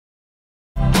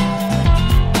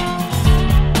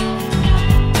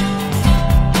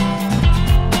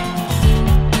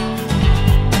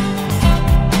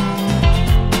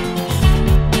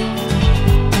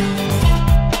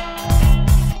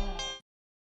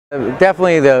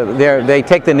Definitely they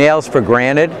take the nails for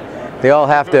granted. They all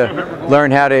have to learn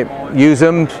how to use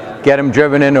them, get them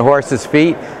driven into horses'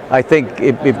 feet. I think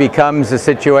it becomes a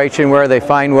situation where they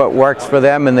find what works for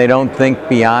them and they don't think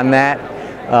beyond that.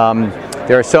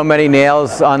 There are so many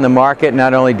nails on the market,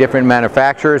 not only different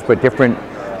manufacturers, but different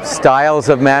styles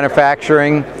of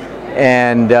manufacturing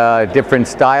and different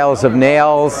styles of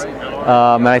nails.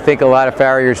 And I think a lot of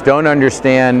farriers don't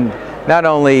understand not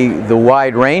only the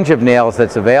wide range of nails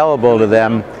that's available to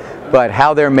them, but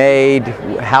how they're made,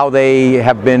 how they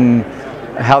have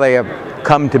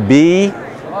come to be,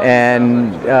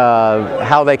 and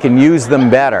how they can use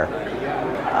them better.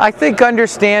 I think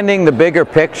understanding the bigger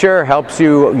picture helps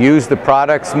you use the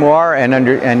products more and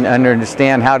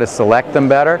understand how to select them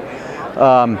better.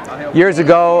 Years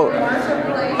ago,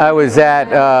 I was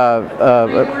at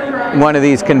one of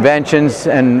these conventions,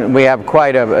 and we have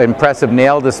quite an impressive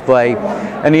nail display,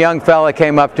 and a young fella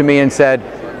came up to me and said,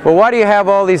 "Well, why do you have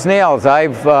all these nails?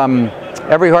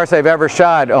 Every horse I've ever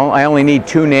shod, I only need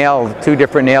two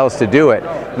different nails to do it."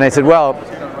 And I said, "Well,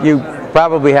 you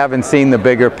probably haven't seen the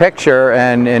bigger picture,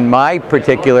 and in my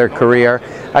particular career,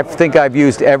 I think I've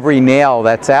used every nail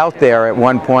that's out there at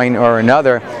one point or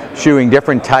another, shoeing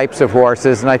different types of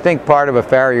horses, and I think part of a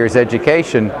farrier's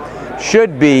education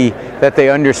should be that they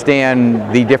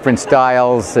understand the different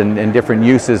styles and different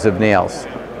uses of nails."